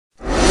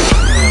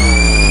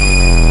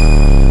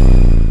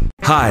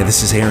Hi,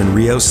 this is Aaron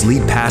Rios,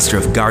 lead pastor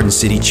of Garden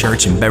City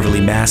Church in Beverly,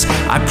 Mass.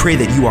 I pray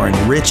that you are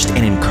enriched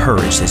and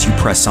encouraged as you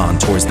press on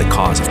towards the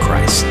cause of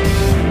Christ.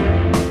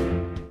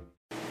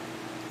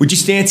 Would you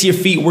stand to your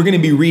feet? We're going to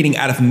be reading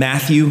out of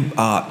Matthew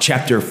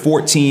chapter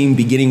 14,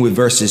 beginning with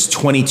verses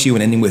 22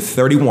 and ending with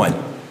 31.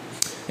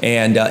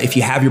 And if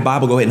you have your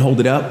Bible, go ahead and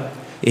hold it up.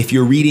 If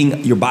you're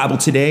reading your Bible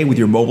today with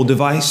your mobile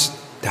device,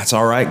 that's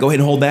all right. Go ahead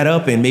and hold that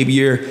up. And maybe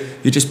you're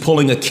just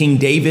pulling a King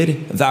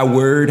David, thy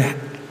word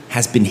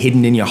has been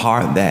hidden in your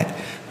heart that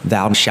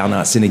thou shalt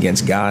not sin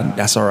against God.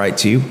 That's all right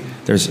too.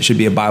 There should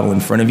be a Bible in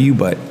front of you,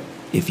 but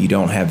if you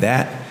don't have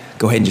that,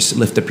 go ahead and just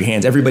lift up your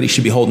hands. Everybody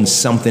should be holding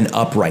something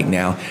up right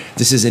now.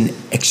 This is an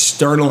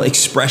external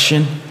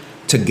expression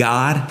to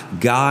God.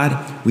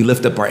 God, we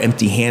lift up our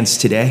empty hands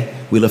today.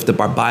 We lift up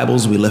our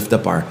Bibles. We lift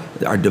up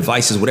our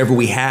devices, whatever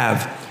we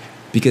have,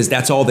 because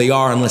that's all they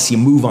are unless you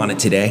move on it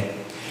today.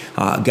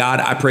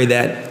 God, I pray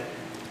that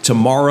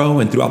tomorrow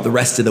and throughout the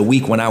rest of the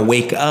week, when I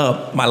wake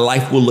up, my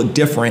life will look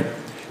different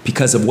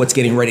because of what's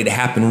getting ready to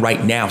happen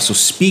right now. So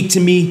speak to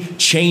me,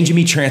 change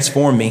me,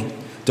 transform me.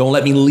 Don't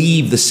let me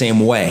leave the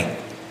same way.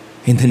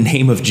 In the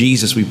name of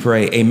Jesus, we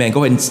pray. Amen.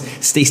 Go ahead and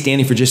stay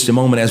standing for just a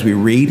moment as we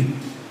read.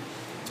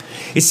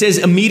 It says,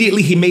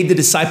 immediately he made the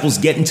disciples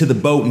get into the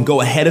boat and go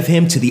ahead of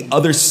him to the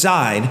other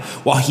side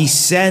while he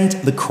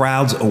sent the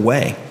crowds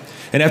away.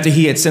 And after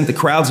he had sent the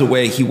crowds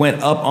away, he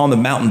went up on the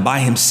mountain by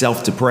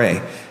himself to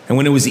pray. And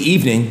when it was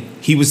evening,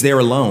 he was there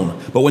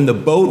alone. But when the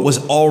boat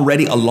was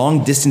already a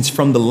long distance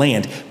from the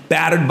land,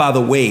 battered by the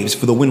waves,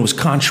 for the wind was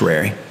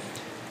contrary,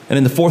 and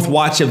in the fourth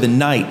watch of the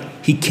night,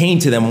 he came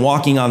to them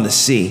walking on the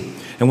sea.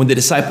 And when the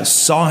disciples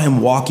saw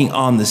him walking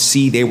on the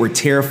sea, they were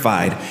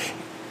terrified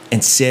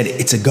and said,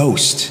 "It's a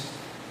ghost."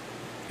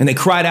 And they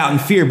cried out in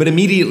fear. But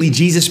immediately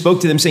Jesus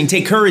spoke to them, saying,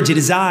 "Take courage, it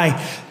is I.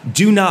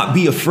 Do not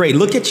be afraid."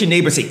 Look at your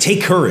neighbor and say,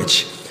 "Take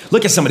courage."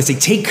 Look at somebody and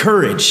say, "Take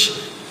courage."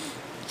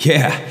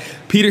 Yeah.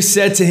 Peter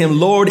said to him,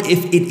 "Lord,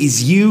 if it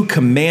is you,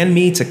 command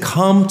me to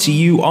come to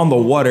you on the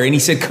water." And he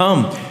said,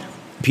 "Come."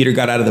 Peter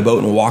got out of the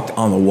boat and walked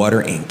on the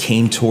water and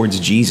came towards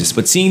Jesus.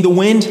 But seeing the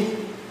wind,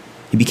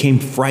 he became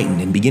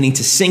frightened, and beginning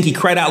to sink, he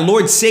cried out,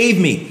 "Lord, save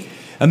me."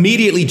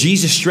 Immediately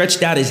Jesus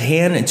stretched out his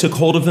hand and took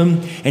hold of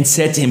him and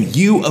said to him,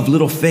 "You of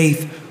little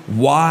faith,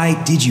 why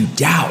did you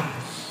doubt?"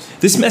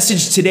 This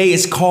message today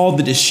is called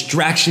the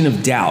distraction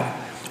of doubt.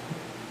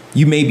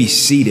 You may be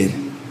seated.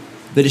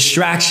 The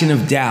distraction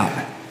of doubt.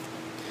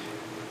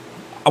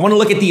 I want to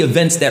look at the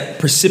events that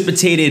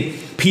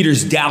precipitated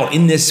Peter's doubt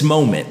in this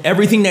moment.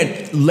 Everything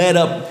that led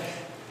up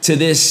to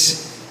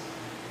this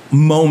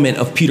moment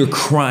of Peter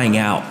crying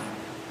out.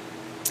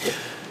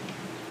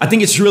 I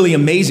think it's really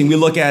amazing. We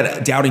look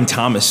at doubting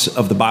Thomas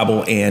of the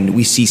Bible and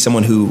we see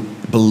someone who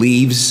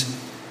believes,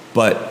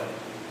 but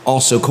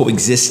also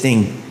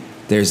coexisting,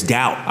 there's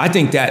doubt. I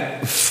think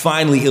that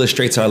finally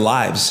illustrates our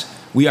lives.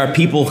 We are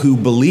people who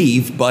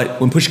believe, but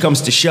when push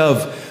comes to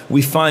shove,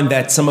 we find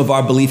that some of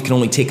our belief can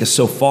only take us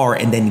so far,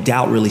 and then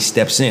doubt really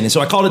steps in. And so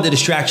I called it the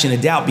distraction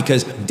of doubt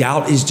because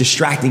doubt is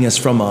distracting us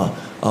from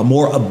a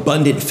more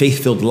abundant,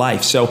 faith-filled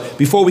life. So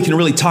before we can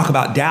really talk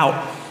about doubt,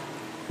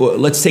 well,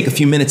 let's take a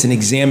few minutes and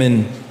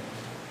examine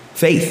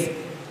faith.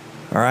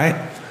 All right?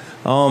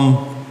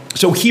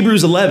 So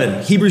Hebrews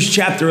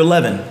chapter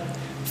 11,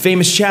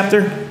 famous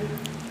chapter.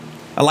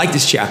 I like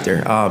this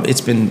chapter. It's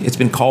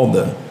been called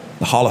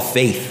the Hall of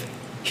Faith.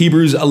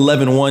 Hebrews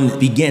 11:1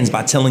 begins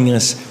by telling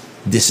us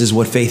this is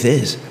what faith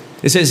is.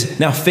 It says,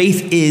 "Now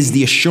faith is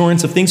the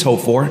assurance of things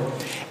hoped for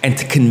and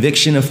the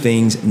conviction of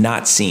things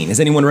not seen." Has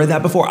anyone read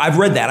that before? I've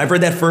read that. I've read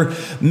that for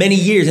many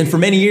years. And for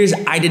many years,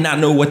 I did not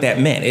know what that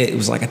meant. It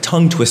was like a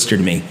tongue twister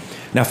to me.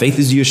 Now faith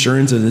is the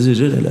assurance of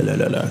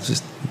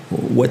just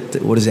what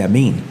does that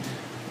mean?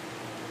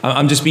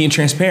 I'm just being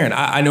transparent.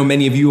 I know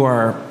many of you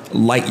are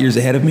light years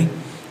ahead of me.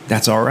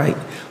 That's all right.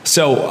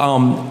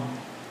 So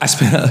I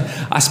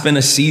spent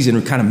a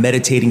season kind of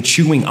meditating,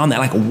 chewing on that.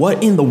 Like,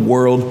 what in the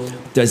world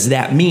does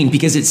that mean?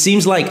 Because it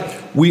seems like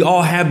we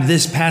all have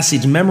this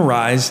passage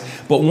memorized,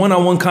 but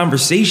one-on-one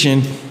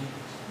conversation,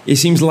 it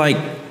seems like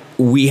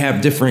we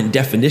have different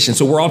definitions.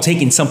 So we're all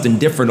taking something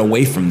different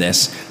away from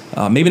this.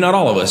 Maybe not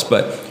all of us,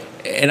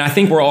 and I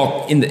think we're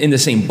all in the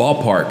same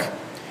ballpark.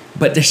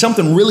 But there's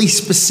something really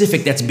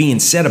specific that's being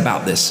said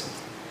about this.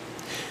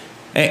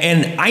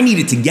 And I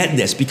needed to get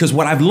this because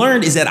what I've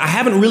learned is that I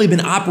haven't really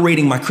been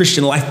operating my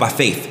Christian life by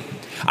faith.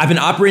 I've been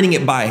operating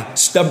it by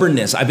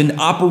stubbornness. I've been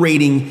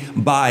operating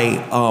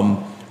by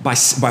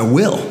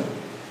will.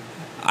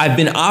 I've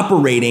been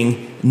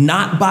operating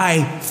not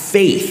by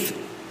faith,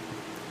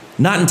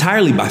 not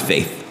entirely by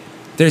faith.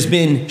 There's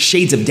been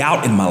shades of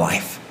doubt in my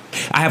life.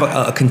 I have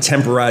a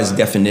contemporized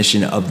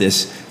definition of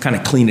this, kind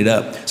of clean it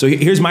up. So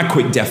here's my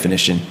quick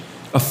definition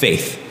of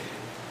faith.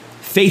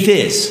 Faith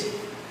is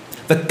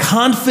the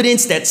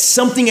confidence that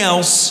something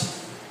else,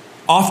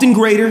 often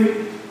greater,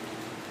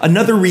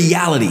 another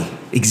reality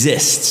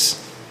exists.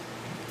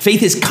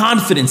 Faith is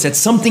confidence that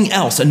something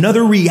else,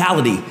 another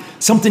reality,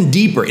 something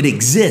deeper, it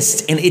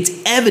exists, and it's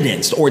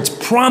evidenced or it's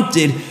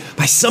prompted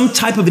by some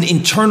type of an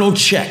internal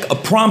check, a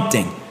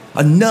prompting,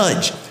 a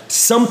nudge,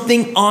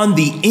 something on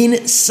the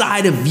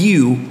inside of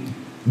you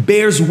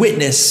bears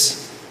witness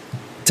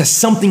to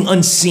something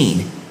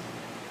unseen.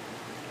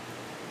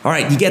 All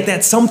right, you get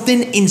that?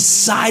 Something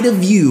inside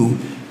of you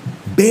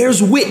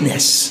bears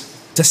witness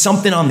to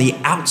something on the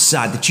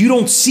outside that you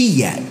don't see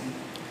yet.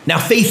 Now,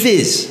 faith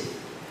is,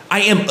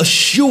 I am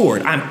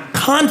assured, I'm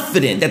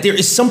confident that there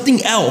is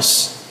something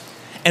else,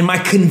 and my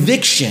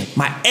conviction,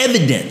 my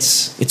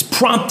evidence, it's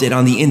prompted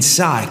on the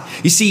inside.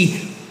 You see,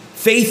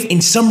 faith in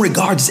some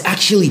regards is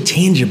actually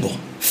tangible.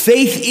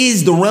 Faith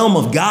is the realm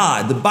of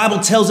God. The Bible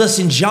tells us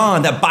in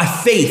John that by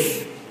faith,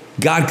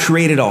 God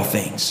created all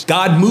things.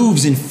 God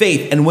moves in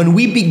faith. And when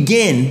we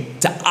begin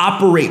to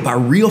operate by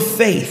real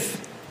faith,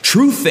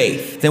 true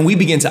faith, then we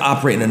begin to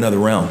operate in another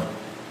realm.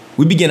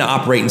 We begin to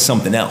operate in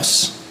something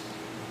else.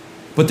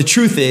 But the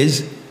truth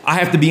is, I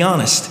have to be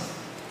honest,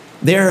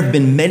 there have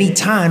been many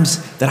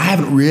times that I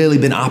haven't really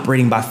been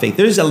operating by faith.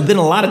 There's been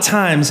a lot of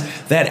times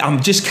that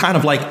I'm just kind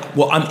of like,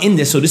 well, I'm in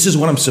this, so this is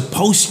what I'm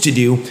supposed to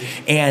do.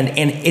 And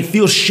it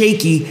feels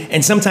shaky.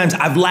 And sometimes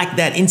I've lacked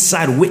that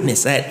inside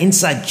witness, that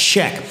inside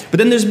check. But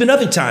then there's been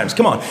other times.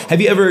 Come on.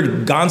 Have you ever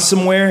gone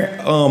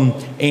somewhere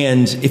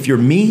and if you're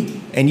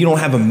me and you don't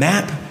have a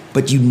map,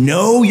 but you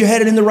know you're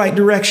headed in the right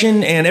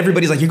direction, and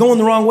everybody's like, you're going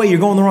the wrong way, you're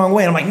going the wrong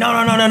way. And I'm like,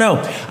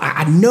 no.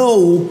 I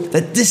know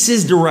that this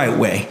is the right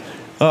way.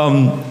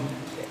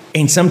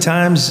 And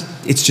sometimes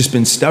it's just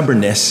been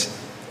stubbornness,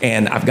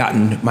 and I've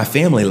gotten my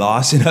family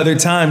lost. And other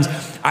times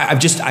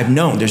I've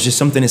known there's just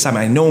something inside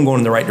me. I know I'm going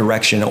in the right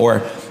direction,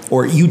 or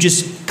you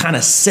just kind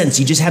of sense,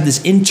 you just have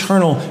this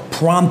internal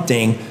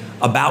prompting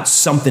about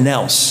something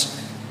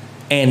else,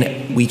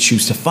 and we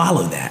choose to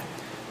follow that.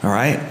 All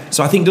right.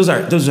 So I think those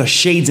are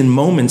shades and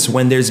moments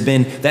when there's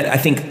been that I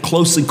think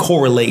closely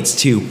correlates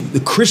to the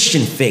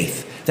Christian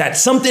faith, that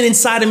something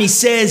inside of me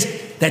says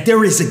that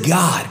there is a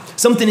God.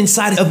 Something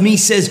inside of me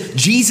says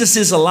Jesus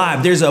is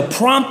alive. There's a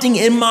prompting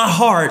in my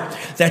heart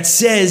that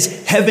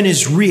says heaven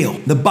is real.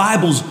 The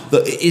Bible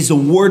is the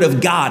word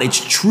of God.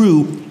 It's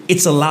true.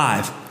 It's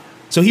alive.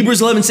 So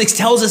Hebrews 11:6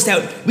 tells us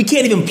that we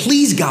can't even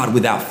please God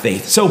without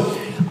faith. So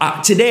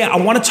today I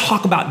want to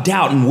talk about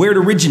doubt and where it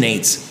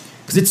originates.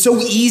 Because it's so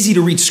easy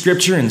to read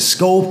scripture and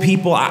scold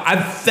people.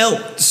 I've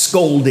felt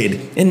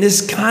scolded. And this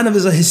kind of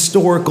is a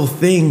historical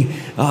thing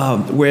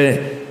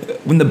where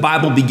when the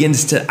Bible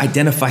begins to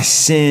identify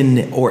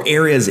sin or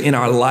areas in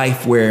our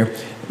life where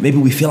maybe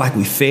we feel like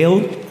we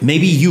failed.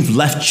 Maybe you've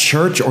left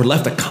church or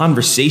left a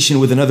conversation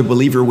with another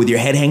believer with your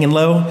head hanging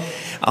low.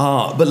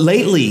 But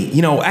lately,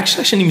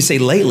 actually I shouldn't even say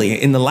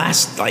lately, in the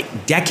last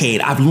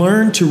decade, I've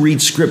learned to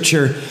read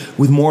scripture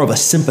with more of a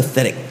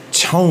sympathetic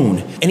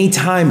tone.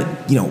 Anytime,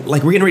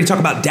 like we're getting ready to talk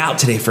about doubt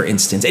today, for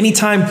instance,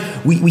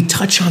 anytime we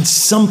touch on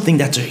something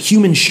that's a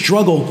human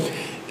struggle,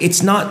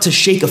 it's not to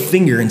shake a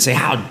finger and say,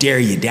 how dare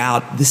you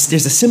doubt?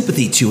 There's a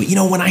sympathy to it.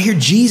 When I hear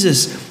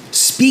Jesus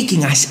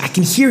speaking, I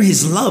can hear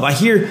his love. I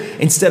hear,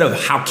 instead of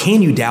how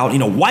can you doubt,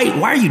 why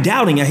are you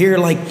doubting? I hear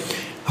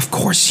of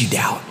course you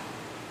doubt.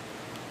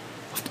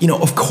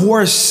 Of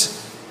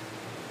course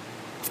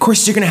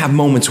you're going to have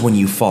moments when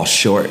you fall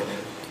short.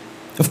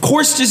 Of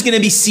course there's going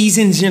to be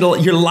seasons in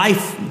your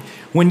life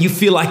when you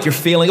feel like you're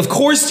failing. Of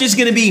course there's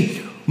going to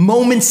be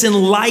moments in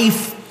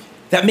life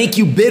that make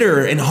you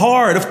bitter and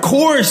hard. Of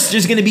course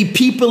there's going to be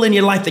people in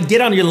your life that get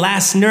on your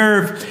last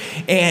nerve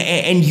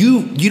and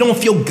you don't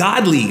feel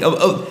godly.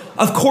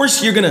 Of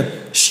course you're going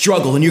to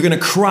struggle and you're going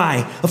to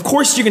cry. Of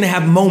course you're going to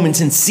have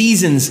moments and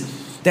seasons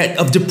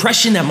of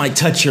depression that might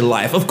touch your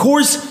life. Of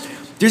course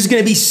there's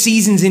going to be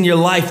seasons in your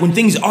life when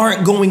things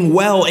aren't going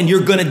well and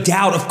you're going to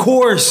doubt. Of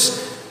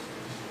course.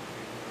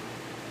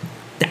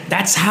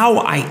 That's how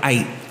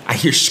I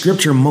hear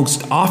scripture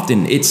most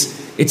often.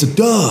 It's a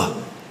duh.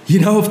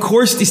 Of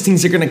course these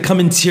things are going to come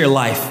into your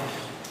life.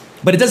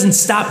 But it doesn't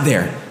stop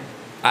there.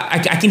 I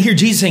can hear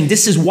Jesus saying,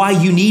 this is why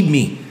you need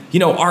me.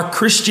 Our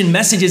Christian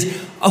message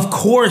is, of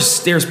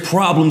course there's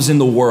problems in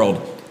the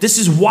world. This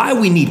is why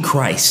we need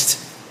Christ.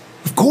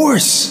 Of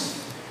course.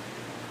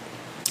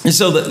 And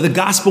so the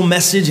gospel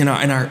message and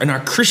our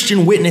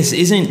Christian witness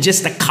isn't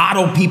just to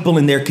coddle people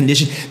in their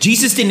condition.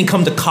 Jesus didn't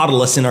come to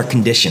coddle us in our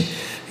condition.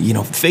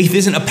 Faith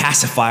isn't a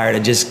pacifier to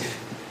just,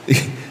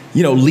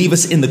 leave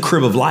us in the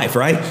crib of life,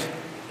 right?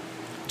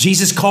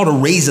 Jesus called to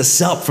raise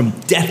us up from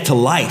death to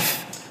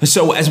life. And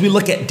so as we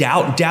look at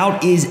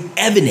doubt is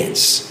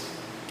evidence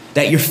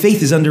that your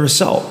faith is under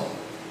assault.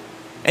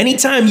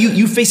 Anytime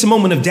you face a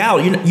moment of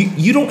doubt,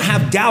 you don't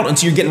have doubt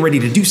until you're getting ready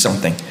to do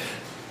something.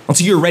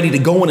 Until you're ready to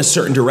go in a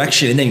certain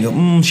direction and then you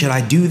go, should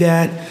I do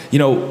that?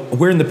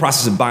 We're in the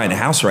process of buying a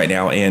house right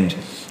now. And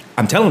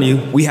I'm telling you,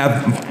 we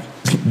have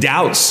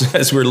doubts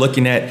as we're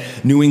looking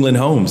at New England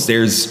homes.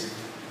 There's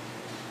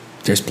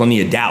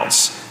plenty of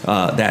doubts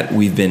that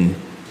we've been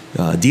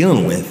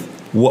dealing with.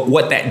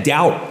 What that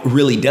doubt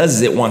really does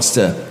is it wants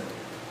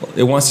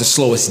to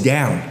slow us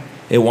down.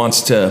 It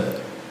wants to,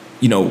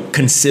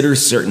 consider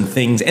certain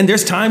things. And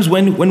there's times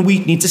when we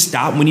need to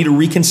stop. We need to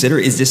reconsider.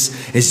 Is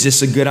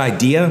this a good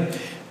idea?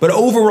 But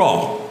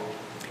overall,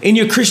 in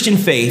your Christian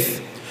faith,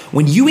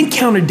 when you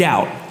encounter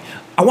doubt,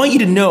 I want you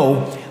to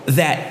know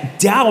that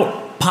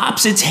doubt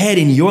pops its head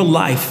in your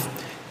life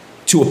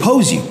to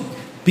oppose you.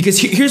 Because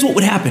here's what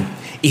would happen.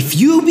 If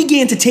you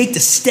began to take the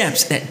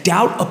steps that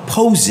doubt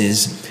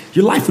opposes,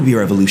 your life would be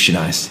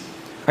revolutionized.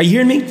 Are you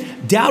hearing me?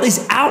 Doubt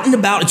is out and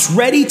about. It's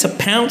ready to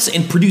pounce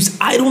and produce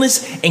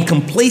idleness and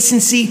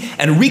complacency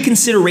and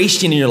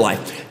reconsideration in your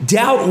life.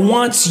 Doubt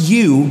wants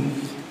you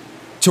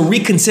to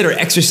reconsider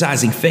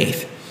exercising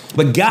faith.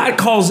 But God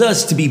calls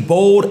us to be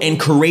bold and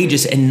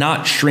courageous and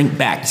not shrink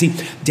back. See,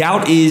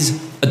 doubt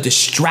is a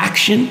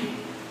distraction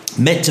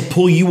meant to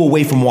pull you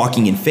away from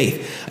walking in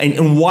faith.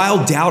 And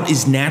while doubt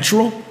is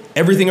natural,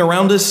 everything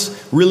around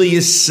us really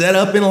is set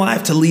up in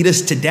life to lead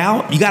us to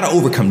doubt. You got to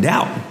overcome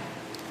doubt.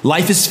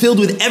 Life is filled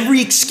with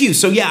every excuse.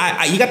 So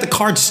yeah, you got the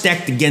cards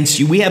stacked against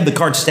you. We have the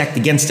cards stacked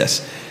against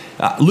us.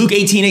 Luke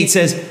 18:8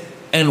 says,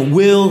 and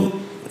will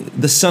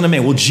the Son of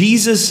Man, will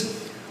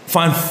Jesus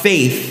find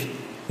faith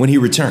when he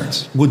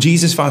returns? Will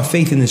Jesus find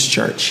faith in this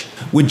church?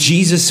 Would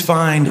Jesus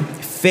find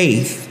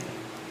faith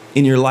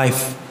in your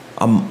life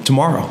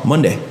tomorrow,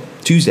 Monday,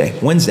 Tuesday,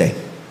 Wednesday,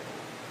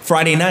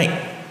 Friday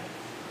night?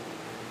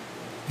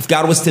 If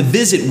God was to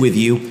visit with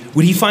you,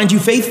 would he find you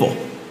faithful?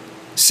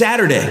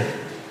 Saturday,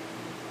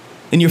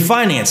 in your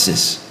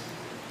finances,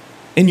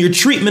 in your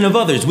treatment of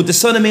others, would the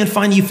Son of Man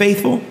find you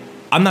faithful?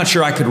 I'm not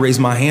sure I could raise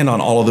my hand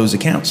on all of those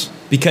accounts,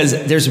 because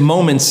there's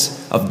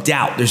moments of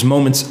doubt. There's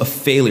moments of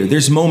failure.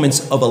 There's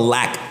moments of a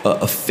lack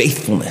of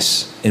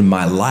faithfulness in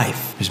my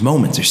life.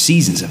 There's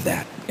seasons of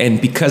that. And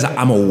because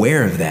I'm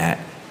aware of that,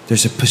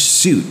 there's a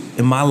pursuit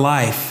in my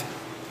life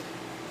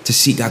to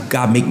see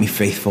God make me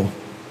faithful.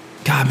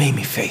 God made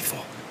me faithful.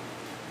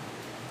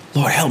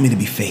 Lord, help me to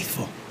be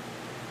faithful.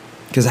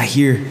 Because I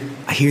hear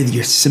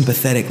your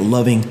sympathetic,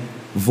 loving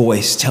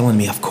voice telling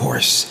me, of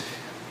course,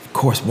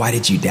 why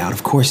did you doubt?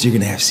 Of course, you're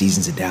going to have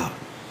seasons of doubt.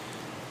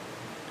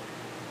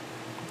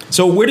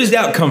 So where does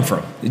doubt come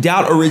from?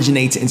 Doubt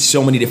originates in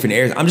so many different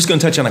areas. I'm just going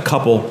to touch on a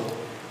couple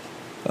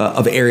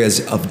of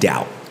areas of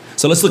doubt.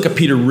 So let's look at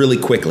Peter really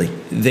quickly.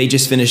 They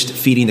just finished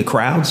feeding the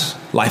crowds.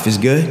 Life is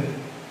good.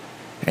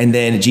 And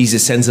then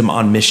Jesus sends them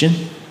on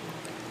mission.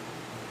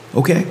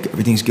 Okay,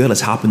 everything's good.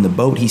 Let's hop in the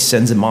boat. He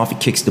sends them off. He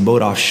kicks the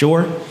boat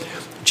offshore.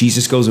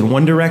 Jesus goes in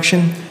one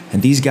direction,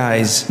 and these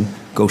guys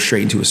go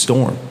straight into a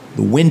storm.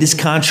 The wind is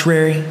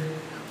contrary.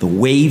 The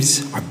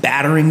waves are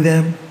battering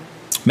them.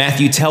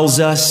 Matthew tells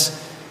us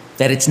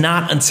that it's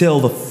not until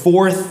the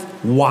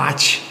fourth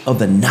watch of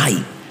the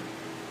night.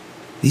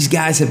 These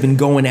guys have been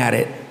going at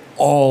it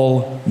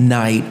all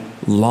night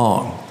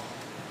long.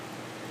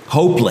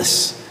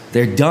 Hopeless.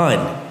 They're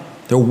done.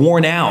 They're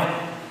worn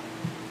out.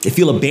 They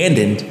feel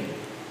abandoned.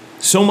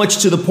 So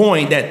much to the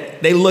point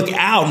that they look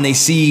out and they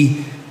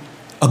see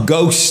a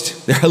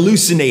ghost. They're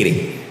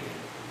hallucinating.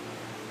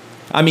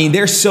 I mean,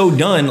 they're so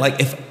done. Like,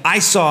 if I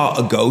saw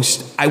a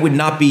ghost, I would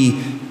not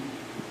be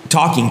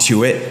talking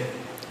to it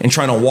and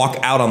trying to walk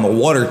out on the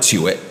water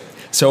to it.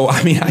 So,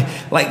 I mean,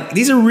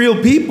 these are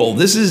real people.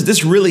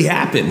 This really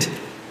happened.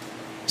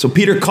 So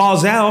Peter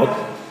calls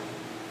out,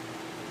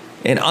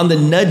 and on the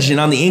nudge and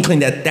on the inkling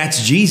that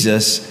that's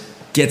Jesus,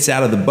 gets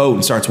out of the boat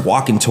and starts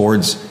walking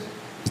towards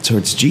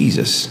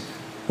Jesus,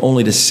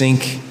 only to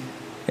sink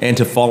and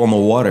to fall in the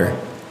water.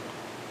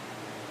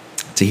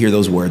 To hear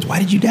those words, why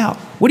did you doubt?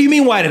 What do you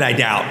mean, why did I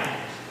doubt?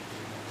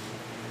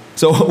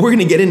 So we're going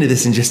to get into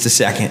this in just a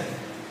second.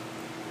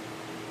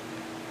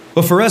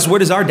 But for us, where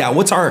does our doubt?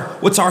 What's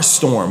our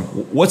storm?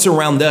 What's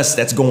around us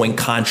that's going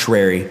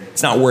contrary?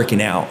 It's not working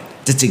out.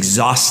 That's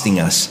exhausting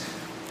us.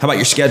 How about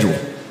your schedule?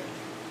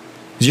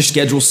 Is your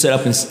schedule set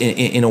up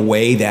in a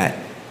way that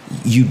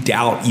you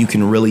doubt you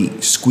can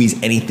really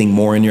squeeze anything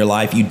more in your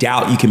life? You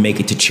doubt you can make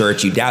it to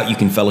church. You doubt you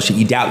can fellowship.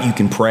 You doubt you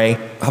can pray.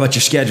 How about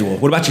your schedule?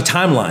 What about your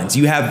timelines?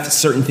 You have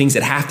certain things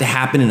that have to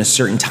happen in a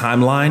certain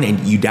timeline, and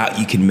you doubt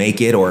you can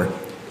make it, or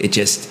it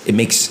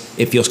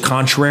feels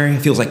contrary.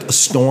 It feels like a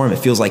storm. It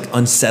feels like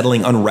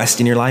unsettling, unrest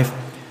in your life.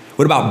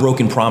 What about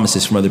broken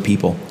promises from other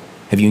people?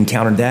 Have you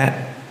encountered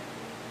that?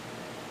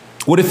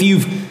 What if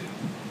you've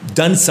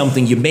done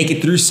something, you make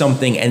it through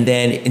something, and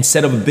then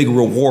instead of a big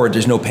reward,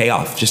 there's no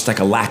payoff, just like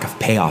a lack of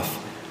payoff?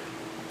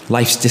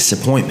 Life's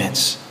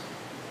disappointments,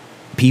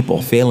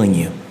 people failing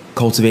you,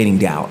 cultivating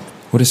doubt.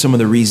 What are some of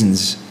the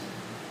reasons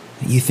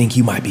that you think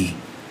you might be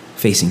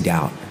facing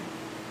doubt?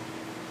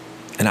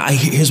 And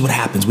here's what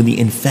happens when the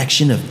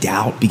infection of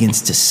doubt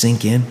begins to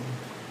sink in,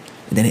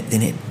 and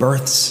then it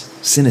births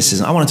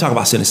cynicism. I want to talk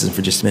about cynicism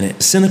for just a minute.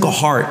 A cynical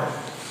heart,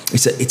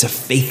 it's a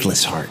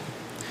faithless heart.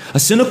 A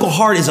cynical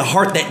heart is a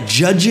heart that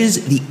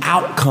judges the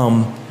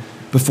outcome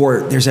before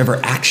there's ever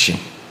action.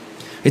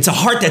 It's a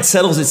heart that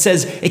settles. It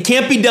says, it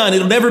can't be done.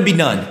 It'll never be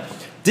done.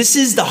 This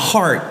is the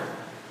heart,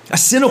 a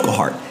cynical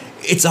heart.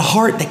 It's a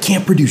heart that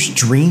can't produce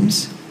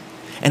dreams,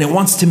 and it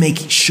wants to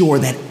make sure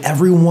that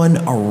everyone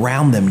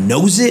around them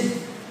knows it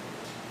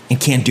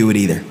and can't do it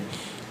either.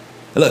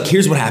 Look,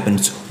 here's what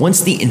happens.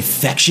 Once the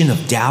infection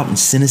of doubt and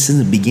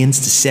cynicism begins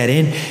to set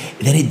in,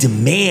 then it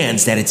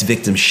demands that its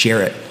victims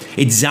share it.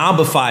 It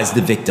zombifies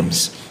the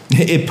victims.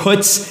 It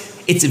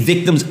puts its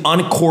victims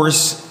on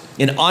course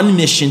and on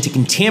mission to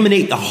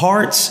contaminate the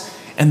hearts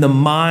and the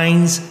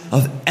minds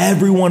of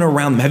everyone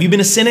around them. Have you been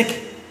a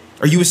cynic?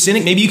 Are you a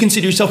cynic? Maybe you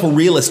consider yourself a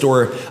realist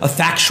or a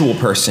factual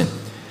person.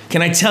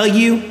 Can I tell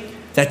you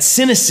that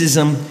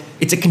cynicism,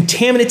 it's a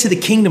contaminant to the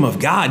kingdom of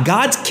God.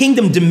 God's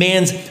kingdom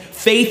demands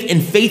faith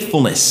and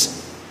faithfulness.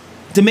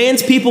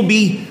 Demands people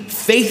be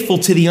faithful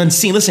to the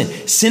unseen. Listen,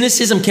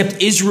 cynicism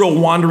kept Israel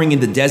wandering in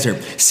the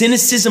desert.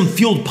 Cynicism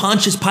fueled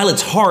Pontius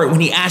Pilate's heart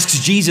when he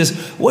asks Jesus,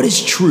 what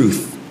is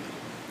truth?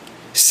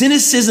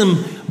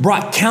 Cynicism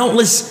brought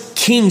countless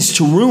kings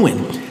to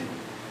ruin.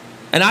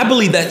 And I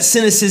believe that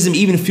cynicism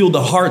even fueled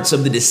the hearts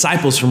of the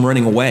disciples from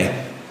running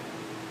away.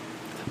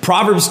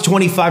 Proverbs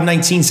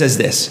 25:19 says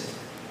this.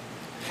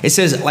 It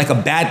says, like a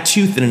bad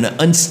tooth and an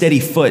unsteady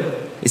foot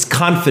is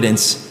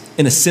confidence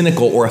in a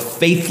cynical or a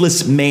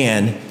faithless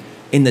man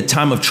in the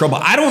time of trouble.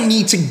 I don't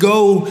need to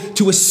go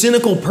to a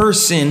cynical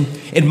person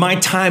in my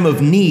time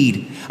of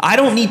need. I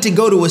don't need to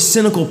go to a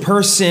cynical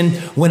person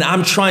when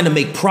I'm trying to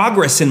make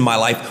progress in my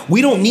life.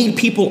 We don't need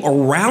people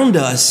around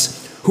us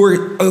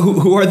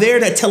who are there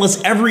that tell us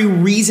every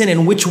reason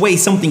in which way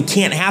something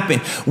can't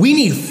happen. We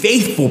need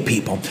faithful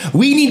people.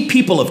 We need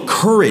people of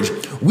courage.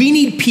 We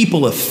need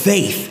people of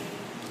faith.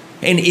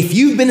 And if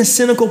you've been a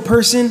cynical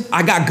person,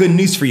 I got good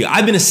news for you.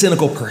 I've been a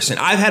cynical person.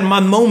 I've had my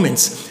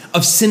moments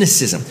of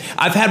cynicism.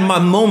 I've had my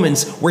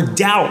moments where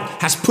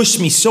doubt has pushed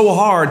me so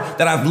hard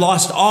that I've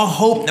lost all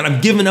hope and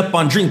I've given up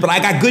on dreams. But I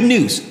got good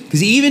news,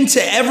 because even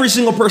to every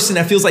single person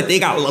that feels like they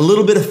got a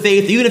little bit of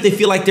faith, even if they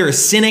feel like they're a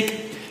cynic,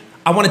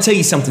 I want to tell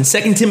you something.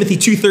 2 Timothy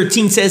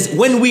 2:13 says,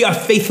 when we are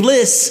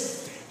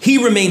faithless, he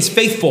remains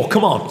faithful.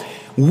 Come on.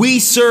 We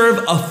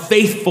serve a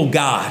faithful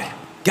God.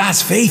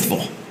 God's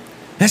faithful.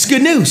 That's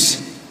good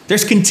news.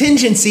 There's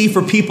contingency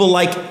for people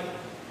like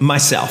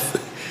myself,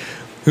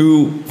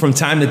 who from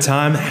time to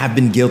time have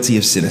been guilty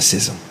of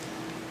cynicism,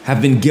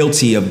 have been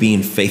guilty of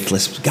being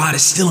faithless. God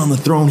is still on the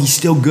throne. He's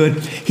still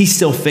good. He's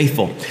still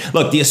faithful.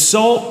 Look, the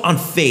assault on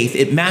faith,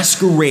 it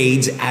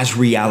masquerades as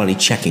reality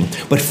checking.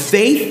 But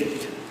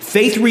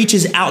faith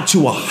reaches out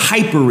to a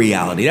hyper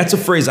reality. That's a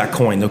phrase I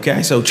coined,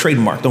 okay? So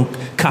trademark, don't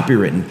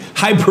copywritten.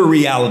 Hyper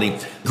reality,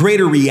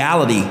 greater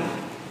reality,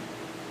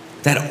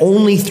 that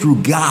only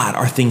through God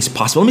are things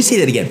possible. Let me say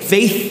that again.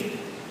 Faith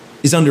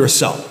is under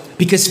assault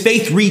because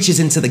faith reaches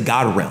into the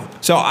God realm.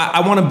 So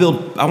I want to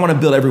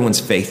build everyone's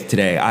faith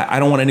today. I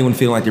don't want anyone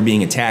feeling like they're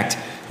being attacked.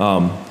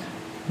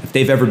 If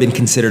they've ever been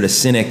considered a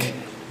cynic,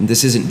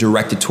 this isn't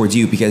directed towards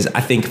you, because I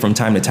think from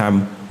time to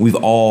time, we've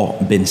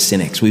all been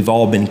cynics. We've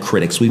all been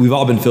critics. We've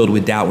all been filled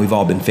with doubt. We've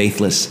all been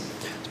faithless.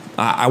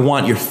 I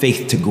want your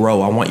faith to grow.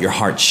 I want your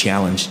heart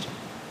challenged.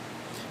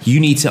 You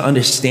need to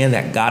understand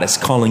that God is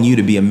calling you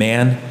to be a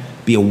man,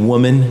 be a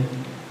woman,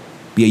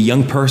 be a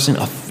young person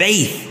of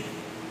faith,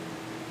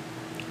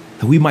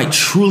 that we might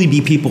truly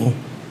be people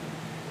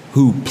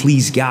who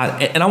please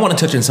God. And I want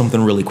to touch on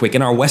something really quick.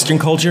 In our Western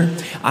culture,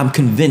 I'm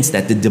convinced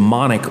that the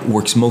demonic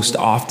works most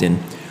often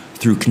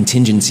through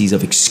contingencies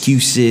of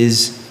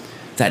excuses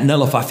that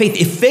nullify faith.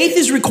 If faith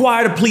is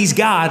required to please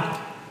God,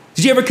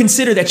 did you ever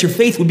consider that your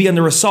faith would be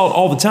under assault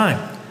all the time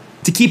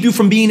to keep you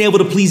from being able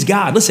to please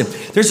God? Listen,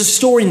 there's a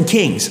story in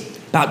Kings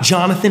about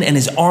Jonathan and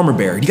his armor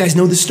bearer. You guys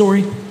know this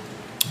story?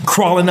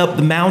 Crawling up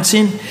the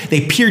mountain,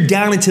 they peer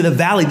down into the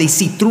valley. They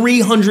see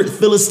 300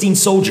 Philistine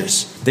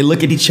soldiers. They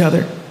look at each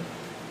other.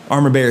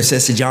 Armor bearer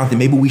says to Jonathan,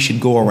 maybe we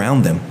should go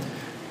around them.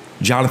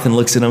 Jonathan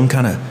looks at him,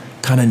 kind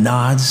of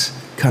nods,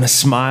 kind of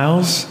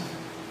smiles.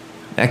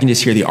 I can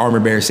just hear the armor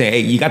bearer say,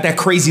 hey, you got that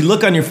crazy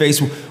look on your face.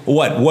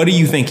 What are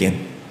you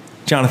thinking?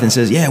 Jonathan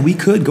says, yeah, we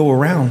could go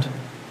around.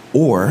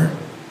 Or,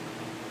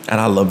 and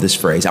I love this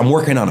phrase, I'm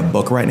working on a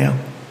book right now.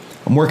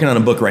 I'm working on a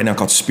book right now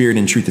called Spirit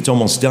and Truth. It's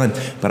almost done,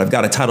 but I've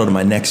got a title to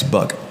my next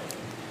book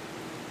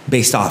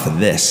based off of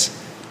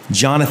this.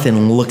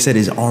 Jonathan looks at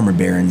his armor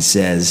bearer and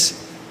says,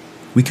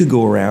 we could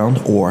go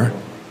around, or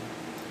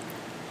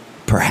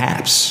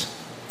perhaps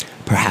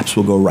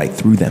we'll go right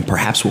through them.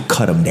 Perhaps we'll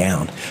cut them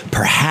down.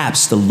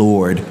 Perhaps the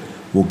Lord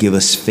will give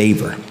us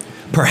favor.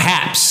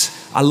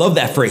 Perhaps, I love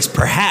that phrase,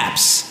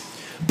 perhaps.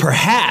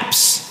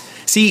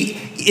 See,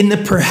 in the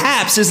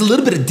perhaps, there's a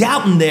little bit of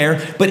doubt in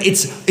there, but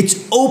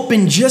it's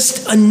open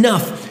just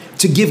enough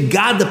to give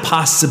God the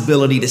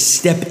possibility to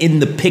step in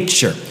the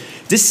picture.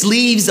 This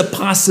leaves a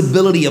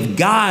possibility of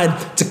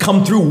God to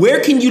come through.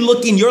 Where can you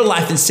look in your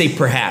life and say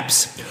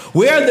perhaps?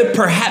 Where are the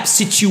perhaps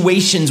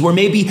situations where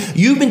maybe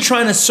you've been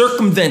trying to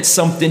circumvent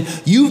something,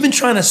 you've been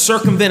trying to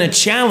circumvent a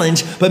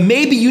challenge, but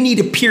maybe you need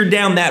to peer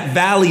down that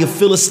valley of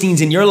Philistines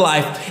in your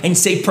life and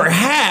say,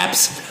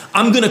 perhaps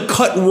I'm going to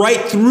cut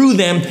right through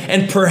them,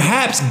 and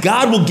perhaps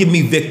God will give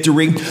me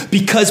victory,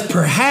 because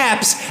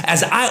perhaps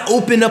as I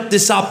open up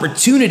this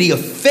opportunity of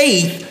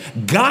faith,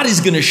 God is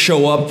going to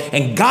show up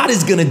and God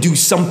is going to do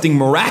something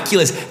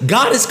miraculous.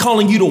 God is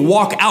calling you to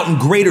walk out in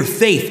greater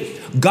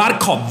faith.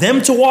 God called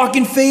them to walk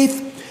in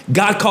faith.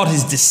 God called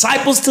his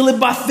disciples to live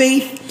by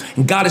faith,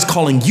 and God is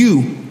calling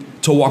you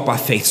to walk by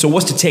faith. So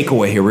what's the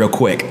takeaway here real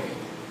quick?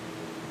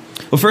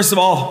 Well, first of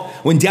all,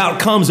 when doubt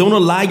comes, don't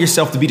allow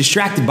yourself to be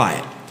distracted by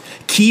it.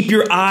 Keep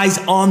your eyes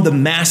on the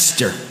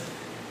master.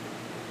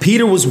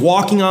 Peter was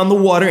walking on the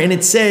water, and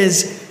it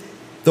says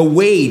the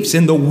waves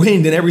and the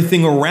wind and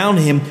everything around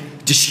him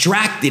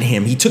distracted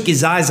him. He took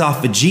his eyes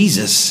off of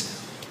Jesus,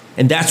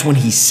 and that's when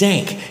he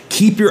sank.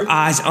 Keep your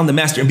eyes on the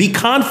Master and be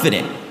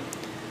confident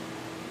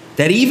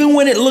that even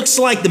when it looks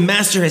like the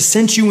Master has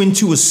sent you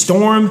into a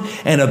storm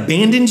and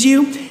abandoned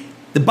you,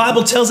 the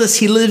Bible tells us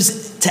he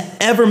lives to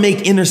ever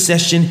make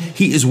intercession.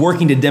 He is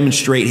working to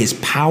demonstrate his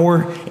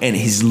power and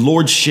his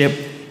lordship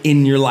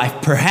in your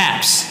life.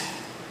 Perhaps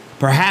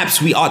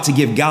we ought to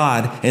give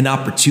God an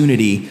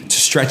opportunity to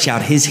stretch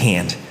out his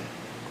hand.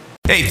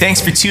 Hey, thanks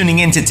for tuning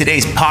in to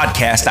today's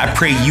podcast. I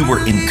pray you were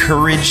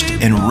encouraged,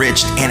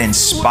 enriched, and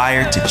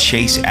inspired to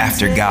chase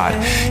after God.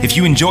 If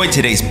you enjoyed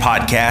today's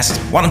podcast,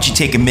 why don't you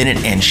take a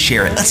minute and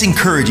share it? Let's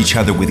encourage each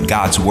other with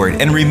God's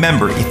word. And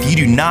remember, if you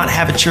do not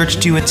have a church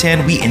to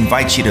attend, we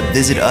invite you to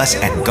visit us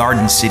at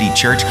Garden City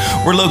Church.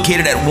 We're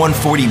located at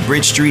 140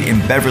 Bridge Street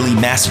in Beverly,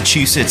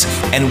 Massachusetts,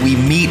 and we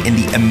meet in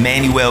the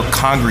Emmanuel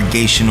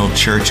Congregational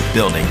Church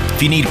building.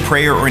 If you need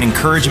prayer or an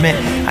encouragement,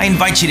 I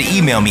invite you to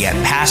email me at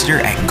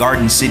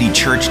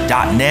pastor@gardencitychurch.net,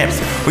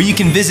 or you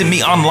can visit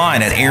me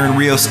online at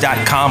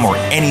aaronrios.com or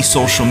any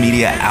social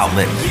media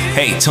outlet.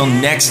 Hey, till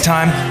next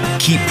time,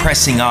 keep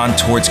pressing on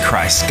towards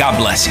Christ. God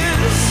bless you.